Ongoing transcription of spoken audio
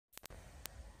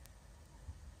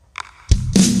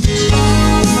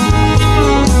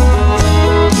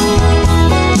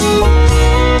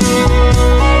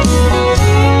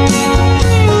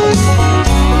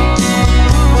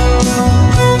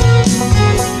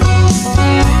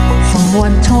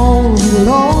Someone told me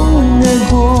long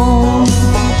ago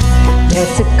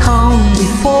there's a calm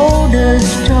before the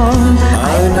storm.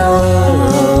 I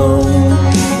know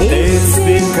it's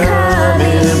been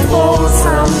coming for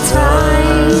some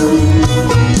time.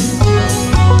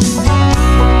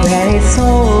 When it's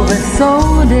over, so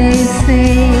they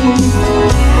say,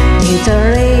 it's a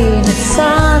rain, a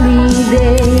sunny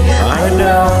day. I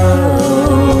know,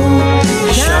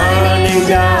 shining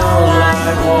down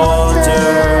like water.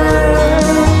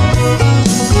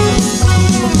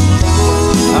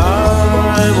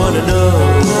 I wanna know,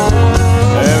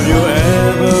 have you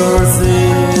ever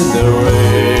seen the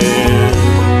rain?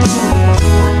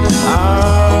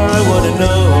 I wanna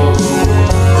know,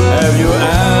 have you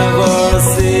ever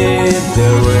seen the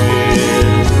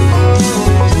rain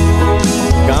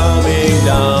coming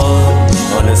down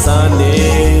on a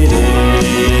sunny day?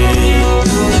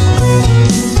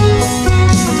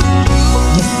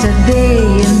 Yesterday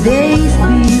and days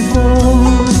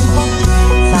before,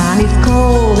 sun is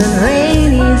cold and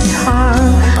rain is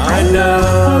hard. I know,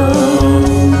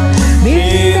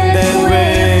 been that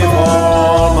way for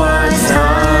all my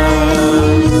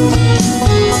time.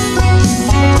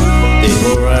 If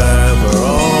forever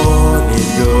on it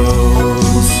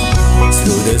goes,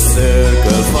 through the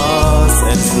circle fast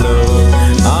and slow.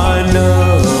 I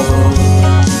know,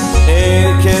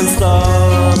 it can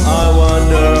stop, I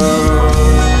wonder.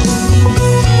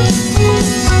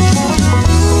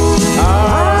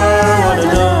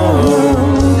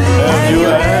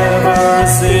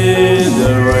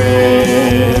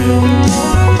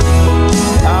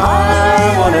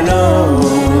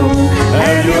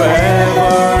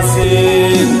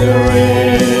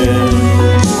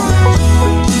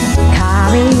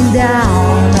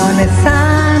 Down on a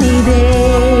sunny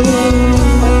day.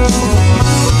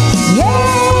 Yay!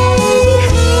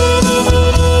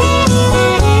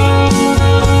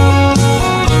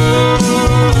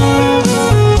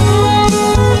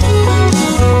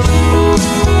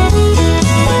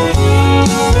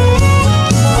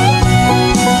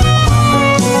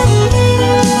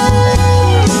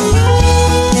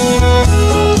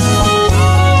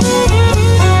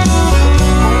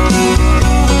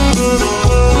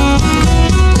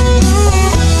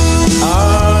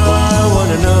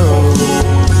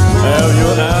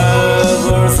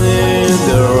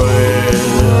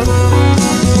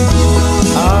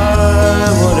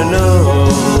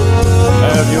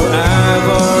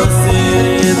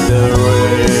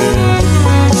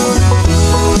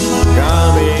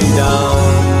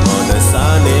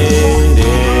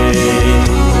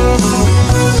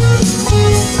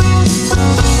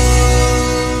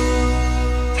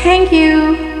 Thank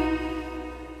you.